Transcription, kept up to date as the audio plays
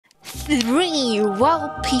3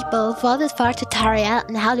 wow people voted for a tutorial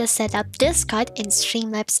on how to set up Discord in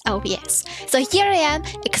Streamlabs OBS. So here I am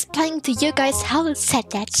explaining to you guys how to set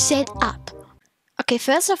that shit up. Okay,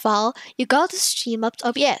 first of all, you go to Streamlabs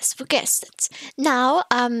OBS, who guessed it. Now,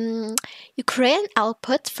 you create an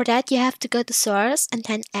output. For that you have to go to source and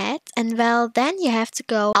then add, and well, then you have to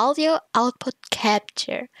go audio output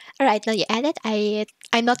capture. Alright, now you add it.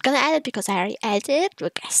 I'm not gonna add it because I already added it, who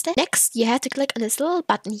guessed it. Next, you have to click on this little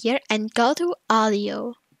button here and go to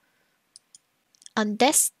audio. On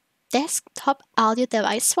this desktop audio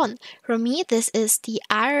device 1. For me, this is the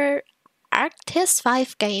Arctis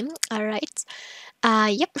 5 game. Alright.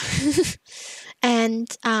 Yep. And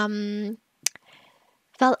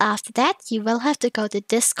well, after that you will have to go to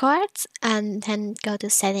Discord and then go to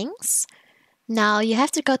settings. Now you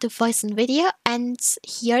have to go to voice and video, and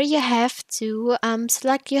here you have to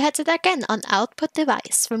select your headset again on output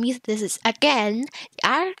device. For me, this is again the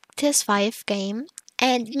Arctis 5 game,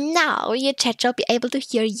 and now your chat will be able to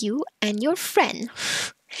hear you and your friend.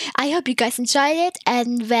 I hope you guys enjoyed it,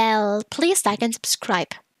 and well, please like and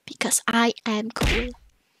subscribe because I am cool.